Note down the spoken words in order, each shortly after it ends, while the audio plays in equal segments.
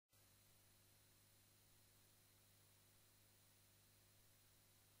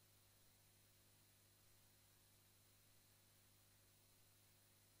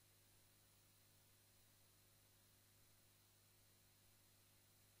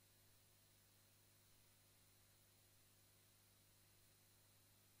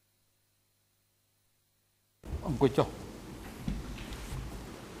អង្គុយចុះ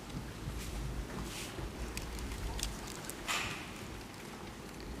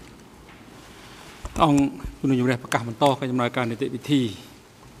អង្គជំនុំជម្រះប្រកាសបន្តកិច្ចដំណើរការនីតិវិធី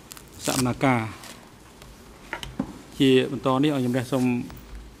សកម្មភាពជាបន្តនេះអង្គជំរះសូម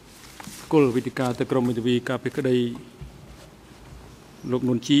គល់វិធីការទៅក្រមមេធាវីការពីក្តីលោក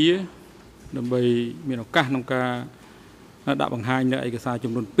នួនជាដើម្បីមានឱកាសក្នុងការដាក់បង្ហាញនៅឯកសារ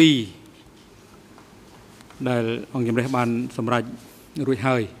ចំនួន2ដែលអង្គជំរះបានសម្រេចរួច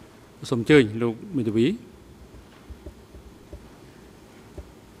ហើយសូមអញ្ជើញលោកមេធាវី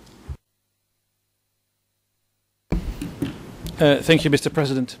Thank you, Mr.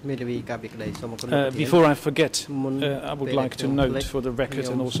 President. Before I forget, I would like to note for the record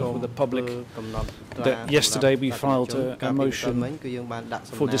and also for the public that yesterday we filed a motion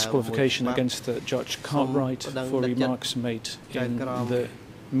for disqualification against Judge Cartwright for remarks made in the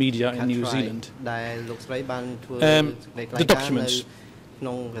media in New Zealand. The documents.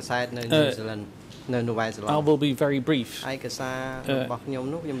 I will be very brief.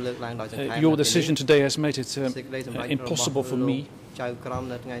 Your decision today has made it impossible for me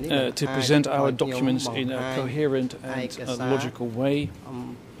to present our documents in a coherent and logical way.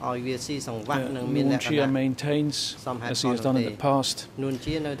 Nuon Chea maintains, as he has done in the past,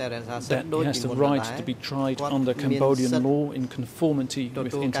 that he has the right to be tried under Cambodian law in conformity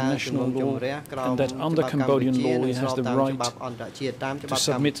with international law, and that under Cambodian law he has the right to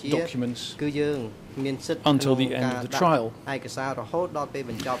submit documents until the end of the trial.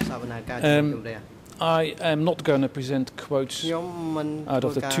 I am not going to present quotes out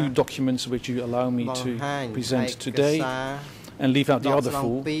of the 2 documents which you allow me to present today and leave out the other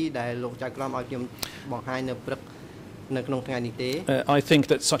 4. I think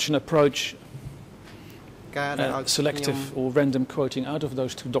that such an approach, selective or random quoting out of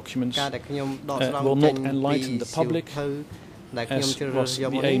those 2 documents, will not enlighten the public, as was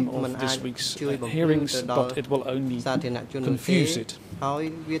the aim of this week's hearings, but it will only confuse it.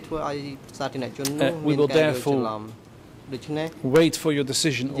 We will therefore wait for your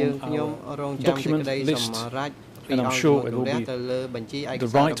decision on our document list, and I'm sure it will be the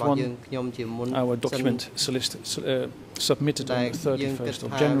right one. Our document submitted on the 31st of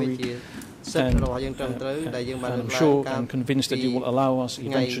January, and I'm sure and convinced that you will allow us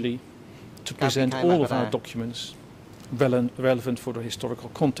eventually to present all of our documents relevant for the historical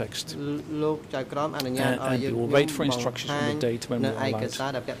context. And we will wait for instructions on the date when we are allowed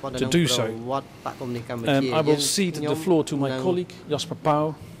to do so. I will cede the floor to my colleague, Jasper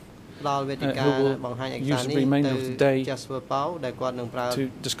Pauw, who will use the remainder of the day to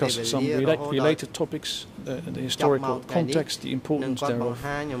discuss some related topics, the historical context, the importance thereof,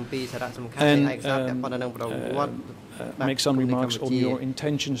 and make some remarks on your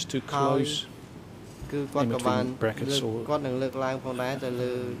intentions to close, in between brackets or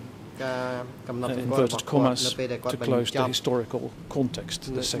inverted commas, to close the historical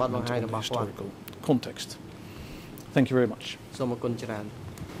context, the segment on the historical context. Thank you very much.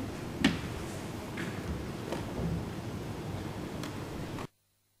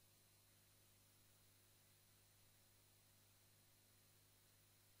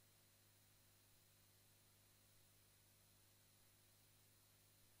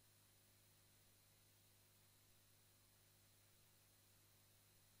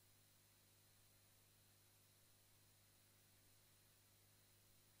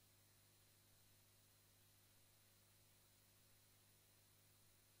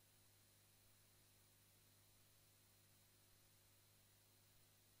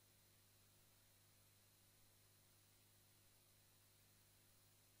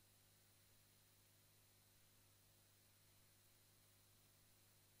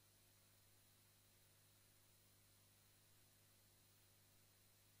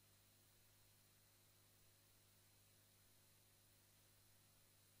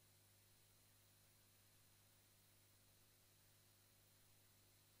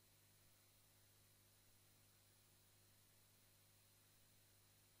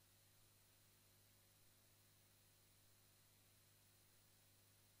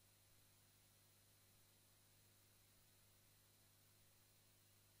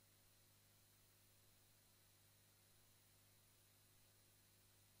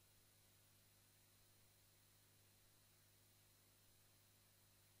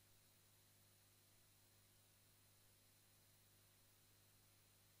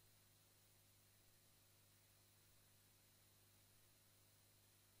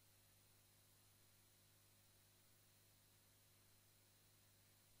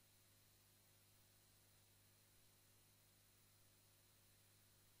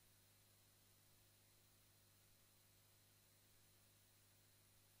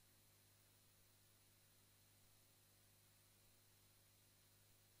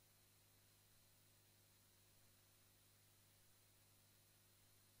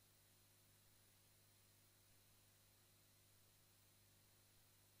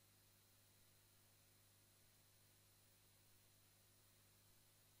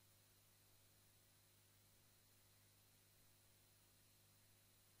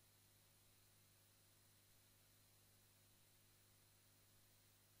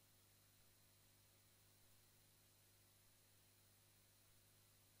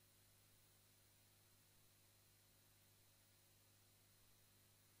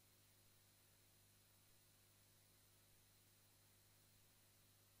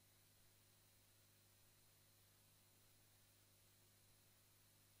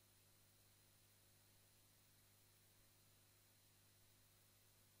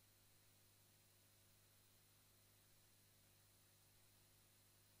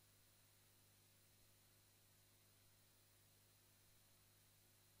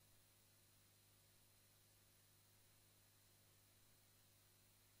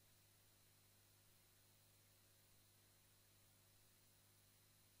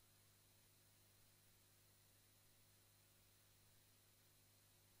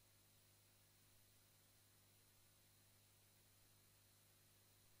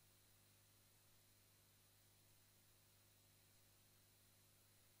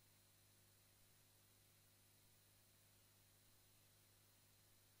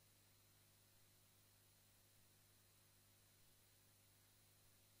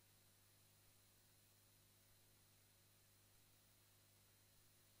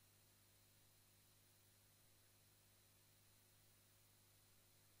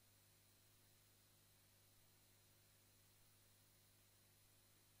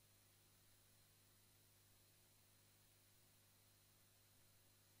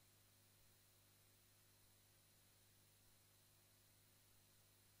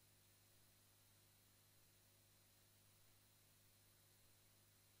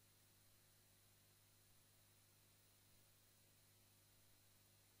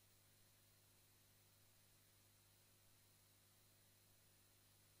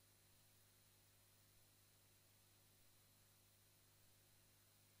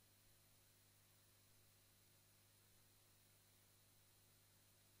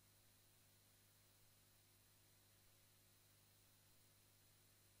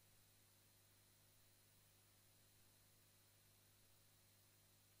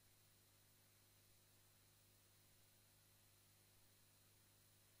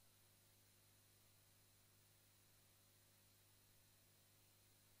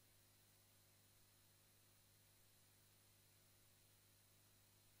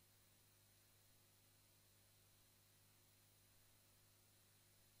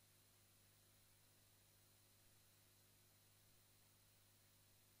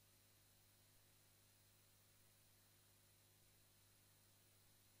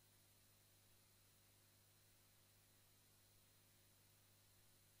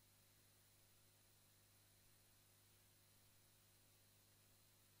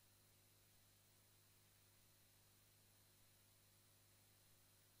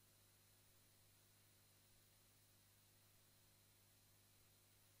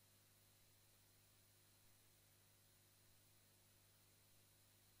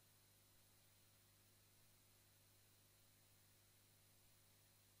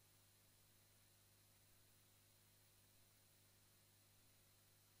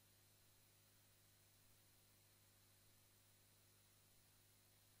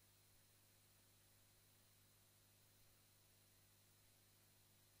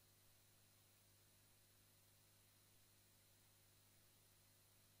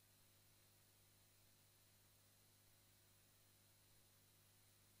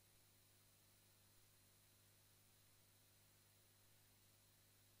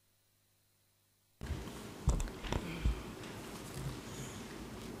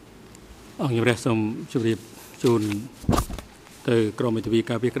 អង្គជំរះសូមជម្រាបជូនទៅក្រមមេធាវី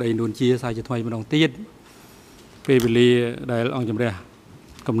ការពារក្តីនួនជាសាជាថ្មីម្ដងទៀតពេលវេលាដែលអង្គជំរះ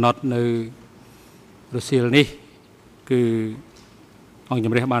កំណត់នៅរសៀលនេះគឺអង្គ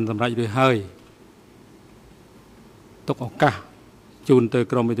ជំរះបានសម្រេចរួចហើយទុកឱកាសជូនទៅ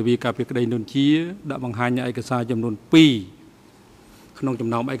ក្រមមេធាវីការពារក្តីនួនជាដាក់បង្ហាញឯកសារចំនួន2ក្នុងចំ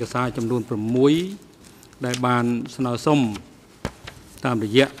ណោមឯកសារចំនួន6ដែលបានស្នើសុំតាមរ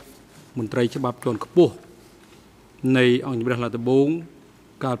យៈមន្ត្រីច្បាប់ជាន់ខ្ពស់នៃអង្គជំរះឡាត្បូង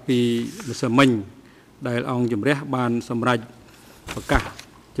កាលពីម្សិលមិញដែលអង្គជំរះបានសម្រេចប្រកាស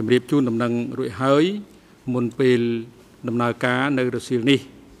ជម្រាបជូនដំណឹងរួចហើយមុនពេលដំណើរការនៅរសៀលនេះ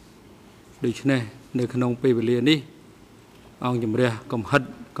ដូច្នេះនៅក្នុងពេលវេលានេះអង្គជំរះកំហិត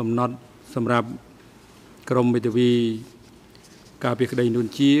កំណត់សម្រាប់ក្រមមេធាវីការពារក្តីនួន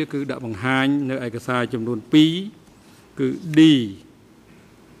ជាគឺដាក់បង្ហាញនៅឯកសារចំនួន2គឺ D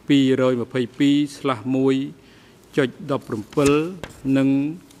 222/1.17 និង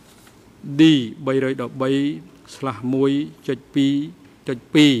D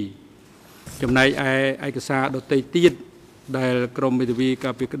 313/1.2.2 ចំណែកឯឯកសារដទៃទៀតដែលក្រមមេធាវីកា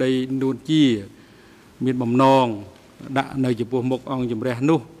រពារក្តីនួនជាមានបំណងដាក់នៅចំពោះមុខអង្គជំរះ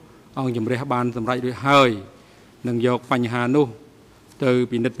នោះអង្គជំរះបានសម្រេចរួចហើយនឹងយកបញ្ហានោះទៅ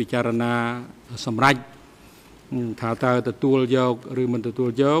ពិនិត្យពិចារណាសម្រេចថាតើទទួលយកឬមិនទទួល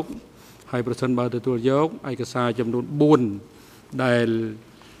យកហើយប្រសិនបើទទួលយកឯកសារចំនួន4ដែល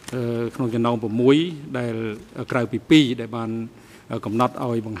ក្នុងចំណោម6ដែលក្រៅពី2ដែលបានកំណត់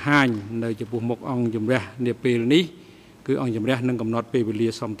ឲ្យបង្ហាញនៅចំពោះមុខអង្គជំរះនាពេលនេះគឺអង្គជំរះនឹងកំណត់ពេលវេលា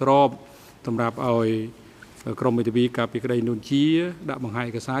សមស្របសម្រាប់ឲ្យក្រមមេធាវីការពារក្តីនួនជាដាក់បង្ហាញ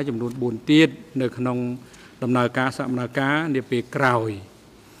ឯកសារចំនួន4ទៀតនៅក្នុងដំណើរការសកម្មភាពនាពេលក្រោយ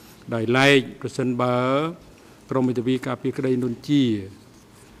ដោយឡែកប្រសិនបើក្រមមេធាវីការពារក្តីនួនជា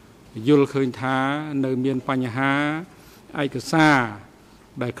យល់ឃើញថានៅមានបញ្ហាឯកសារ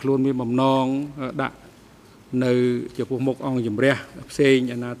ដែលខ្លួនមានបំណងដាក់នៅចំពោះមុខអង្គជំរះផ្សេង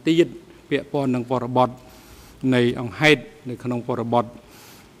អាណាទៀតពាក់ព័ន្ធនឹងបរិបទនៃអង្គហេតុនៅក្នុងបរិបទ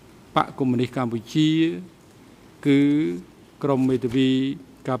បកកុម្មុយនីសកម្ពុជាគឺក្រមមេធាវី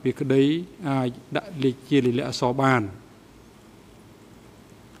ការពារក្តីអាចដាក់លេខជាលិលាអក្សរបាន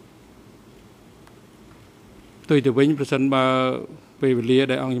ទៅវិញប្រសិនបើពេលវេលា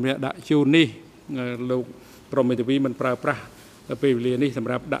ដែលអង្គជំរះដាក់ជូននេះលោកក្រមមេធាវីមិនប្រើប្រាស់ពេលវេលានេះសម្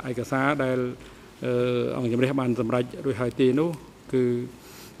រាប់ដាក់ឯកសារដែលអង្គជំរះបានសម្រេចរួចហើយទេនោះគឺ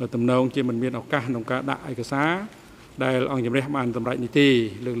តំណងជាមិនមានឱកាសក្នុងការដាក់ឯកសារដែលអង្គជំរះបានសម្រេចនេះទេ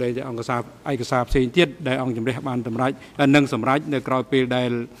លើកលែងតែឯកសារផ្សេងទៀតដែលអង្គជំរះបានសម្រេចនិងសម្រេចនៅក្រោយពេលដែ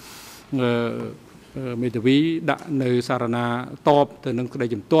លមេធាវីដាក់នៅសារណាតបទៅនឹងក្តី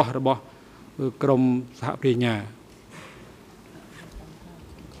ជំទាស់របស់ក្រមសហប្រញ្ញា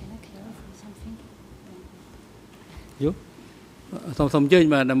សូមអញ្ជើញ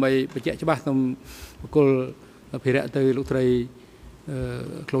បាទដើម្បីបញ្ជាក់ច្បាស់សូមបកគលភិរៈទៅលោកស្រី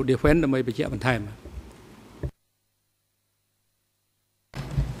Claudia Fen ដើម្បីបញ្ជាក់បន្ថែម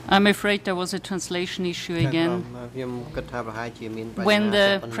I'm afraid there was a translation issue again. When the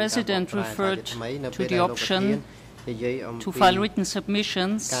President referred to the option to file written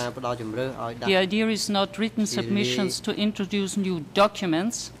submissions, the idea is not written submissions to introduce new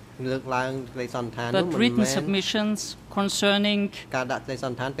documents, but written submissions concerning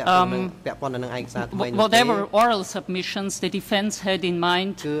whatever oral submissions the defense had in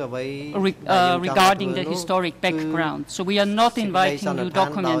mind regarding the historic background. So we are not inviting new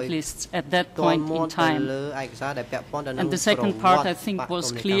document lists at that point in time. And the second part, I think, was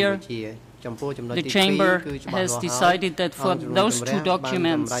clear. The Chamber has decided that for those two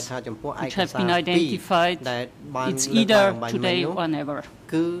documents which have been identified, it's either today or never.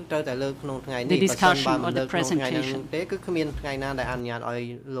 The discussion or the presentation.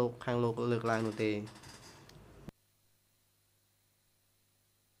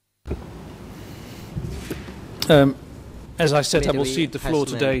 As I said, I will cede the floor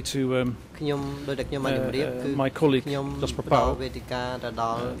today to my colleague, Jasper Pauw.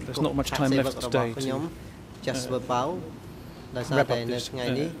 There's not much time left today to wrap up this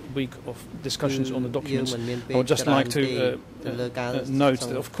week of discussions on the documents. I would just like to note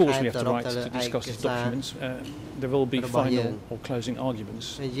that, of course, we have the right to discuss these documents. There will be final or closing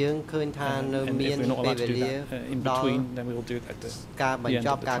arguments. And if we're not allowed to do that in between, then we will do it at the end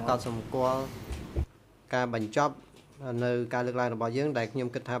of the trial. នៅការលើកឡើងរបស់យើងដែលខ្ញុំ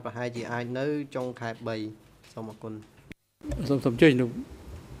គិតថាប្រហែលជាអាចនៅចុងខែ3សូមអរគុណសូមអញ្ជើញលោក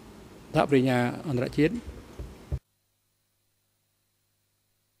សហប្រញ្ញាអន្តរជាតិ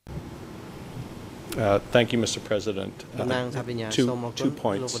Thank you, Mr. President. Two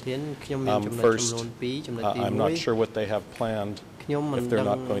points. First, I'm not sure what they have planned if they're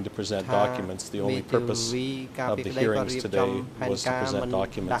not going to present documents. The only purpose of the hearings today was to present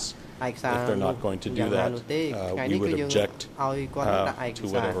documents. If they're not going to do that, we would object to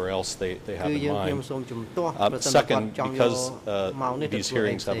whatever else they have in mind. Second, because these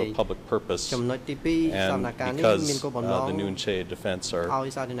hearings have a public purpose, and because the Nuon Chea defense are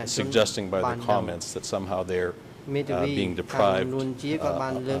suggesting by their comments that somehow they're being deprived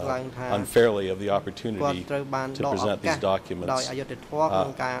unfairly of the opportunity to present these documents,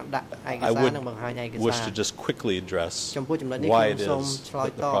 I would wish to just quickly address why it is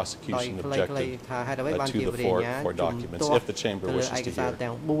that the prosecution objected to the four documents, if the Chamber wishes to hear.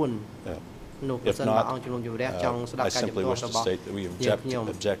 If not, I simply wish to state that we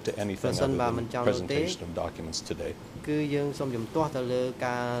object to anything other than the presentation of documents today.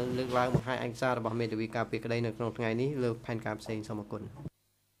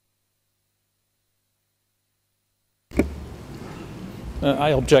 I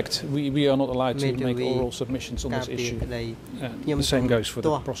object. We are not allowed to make oral submissions on this issue. The same goes for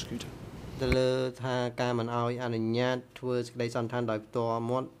the prosecutor.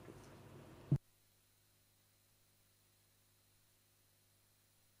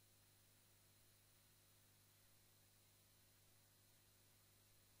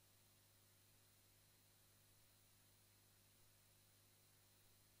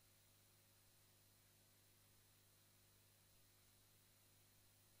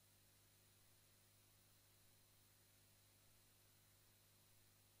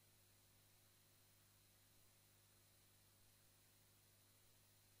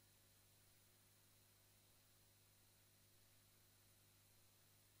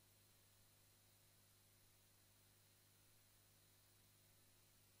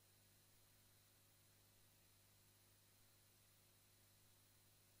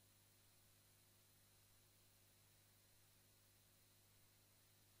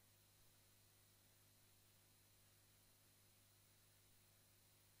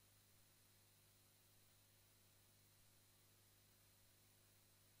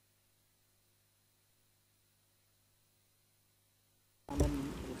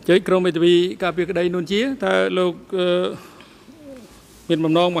 Chơi Chrome TV cà phê cái đây luôn chia ta lục miền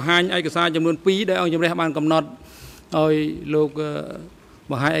mầm non mà hai ai cái xa trong luôn phí để ông trong đây ban cầm nọt rồi lục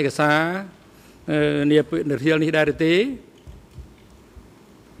mà hai ai cái xa niệm được thiêu ní đại tế.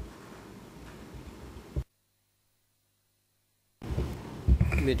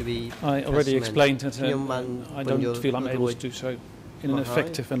 I already explained that I don't feel I'm able to do so in an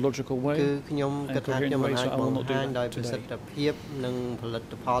effective and logical way and coherent way, so I will not do that today.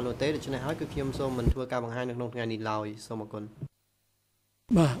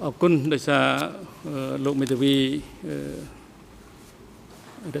 Ở quân để xa lộ mê TV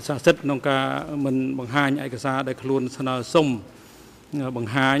để xa sách nông ca mình bằng hai ai cả xa để luôn sân sông bằng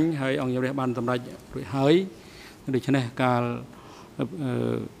hai hay ông nhiều ban tầm đại rồi hới để cho nên cả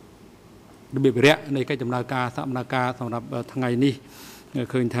bị rẽในcáiจำนาคาสำนักการสำหรับทางไงนี่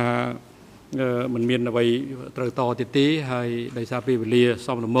เคยท่ามันมีอะไรตรต่อติดตีให้ได้ทราบปีเรีย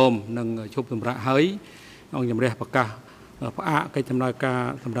ซ่อมลำมมนั่งชุบสำรับเฮ้ยองยำเรียประกาศพระอาcáiจำนาคา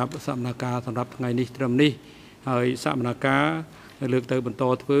สำหรับสำนักการสำหรับทางไงนี่ตรมนี้ให้สำนักการเลือกเติมบรรทอ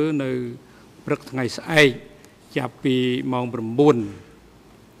ถือในปรักทางไงสายจับปีมองบรมบุญ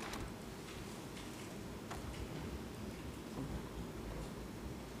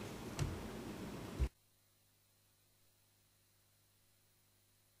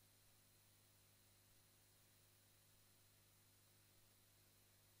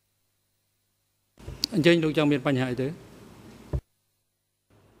อันเจนลูกจังมีปัญหาอะไร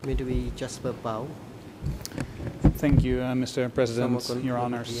มีทวี Jasper Pau. Thank you, Mr. President, Your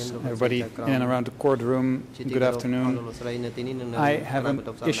Honors, everybody in and around the courtroom. Good afternoon. I have an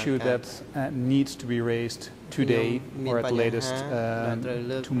issue that needs to be raised today or at the latest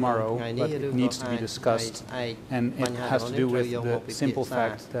tomorrow, but it needs to be discussed, and it has to do with the simple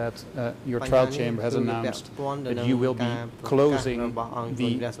fact that your trial chamber has announced that you will be closing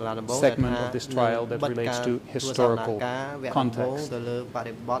the segment of this trial that relates to historical context.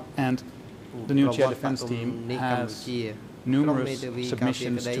 And the Nuon Chea defense team has numerous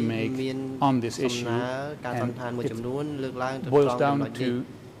submissions to make on this issue, and it boils down to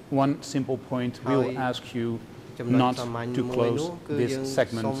one simple point. We will ask you not to close this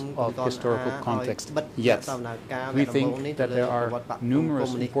segment of historical context yet. We think that there are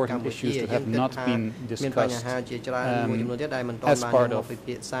numerous important issues that have not been discussed as part of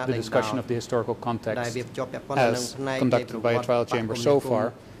the discussion of the historical context as conducted by a trial chamber so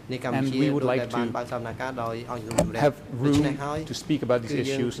far, And we would like to have room to speak about these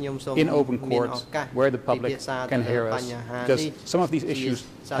issues in open court where the public can hear us, because some of these issues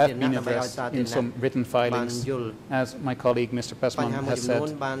have been addressed in some written filings. As my colleague Mr. Pesman has said,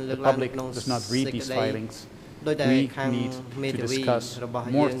 the public does not read these filings. We need to discuss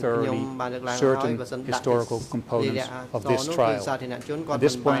more thoroughly certain historical components of this trial. At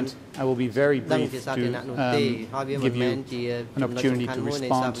this point, I will be very brief to give you an opportunity to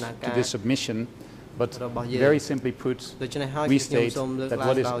respond to this submission, but very simply put, we state that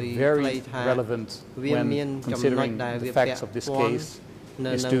what is very relevant when considering the facts of this case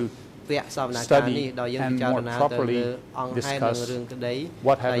is to study and more properly discuss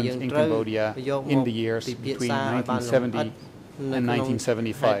what happened in Cambodia in the years between 1970 and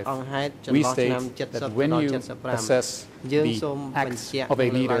 1975. We state that when you assess the acts of a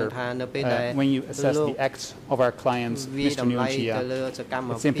leader, when you assess the acts of our clients, Mr. Nuon Chea,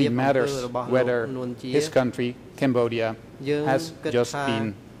 it simply matters whether his country, Cambodia, has just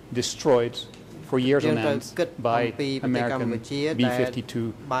been destroyed for years on end by American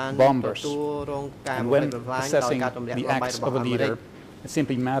B-52 bombers. And when assessing the acts of a leader, it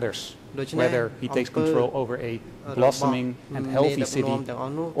simply matters whether he takes control over a blossoming and healthy city,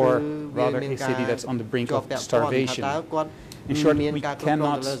 or rather a city that's on the brink of starvation. In short, we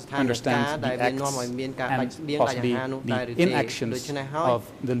cannot understand the acts and possibly the inactions of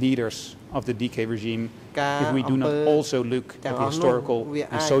the leaders of the DK regime if we do not also look at the historical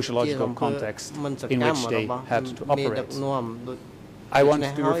and sociological context in which they had to operate. I want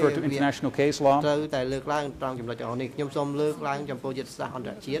to refer to international case law.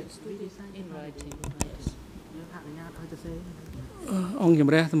 Ông chấm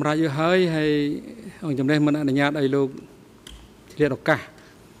rẽ tầm ra dưới hơi hay ông chấm rẽ mình anh nhát ai luôn liệt độc cả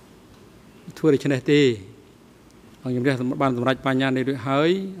thua được trên này tì ông chấm rẽ ban tầm ra pan nhà này được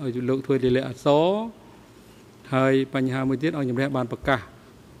hơi ở lượng thua liệt số hơi pan nhà 10 tiết ông chấm rẽ ban bậc cả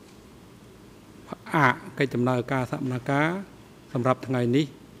cái chấm nào ca sắm na cáสำหรับថ្ងៃនេះ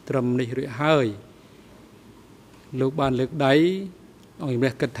ត្រឹមនេះរួចហើយលោកបានលើកដៃអង្គជំ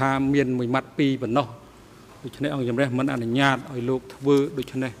រះគិតថាមានមួយម៉ាត់ពីរប៉ុណ្ណោះដូច្នេះអង្គជំរះមិនអនុញ្ញាតឲ្យលោកធ្វើដូ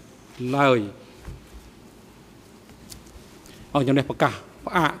ច្នេះឡើយអង្គជំរះប្រកាស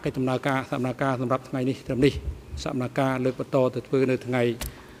ផ្អាកកិច្ចដំណើរការសកម្មភាពសម្រាប់ថ្ងៃនេះត្រឹមនេះសកម្មភាពលើកបន្តទៅធ្វើនៅថ្ងៃ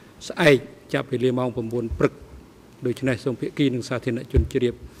ស្អែកចាប់ពីម៉ោង 9 ព្រឹកដូច្នេះសូមភាគីនិងសាធារណជនជ្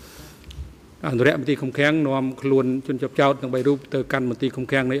រាបអន្តរមន្ត្រីឃុំឃាំងនាំខ្លួនជនជាប់ចោតទាំង3រូបទៅកាន់មន្ទីរឃុំ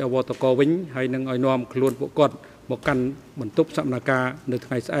ឃាំងនៃអវតកវិញហើយនឹងឲ្យនាំខ្លួនពួកគាត់មកកាន់បន្ទប់សកម្មភាពនៅថ្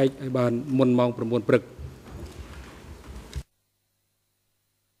ងៃស្អែកឲ្យបានមុនម៉ោង 9 ព្រឹក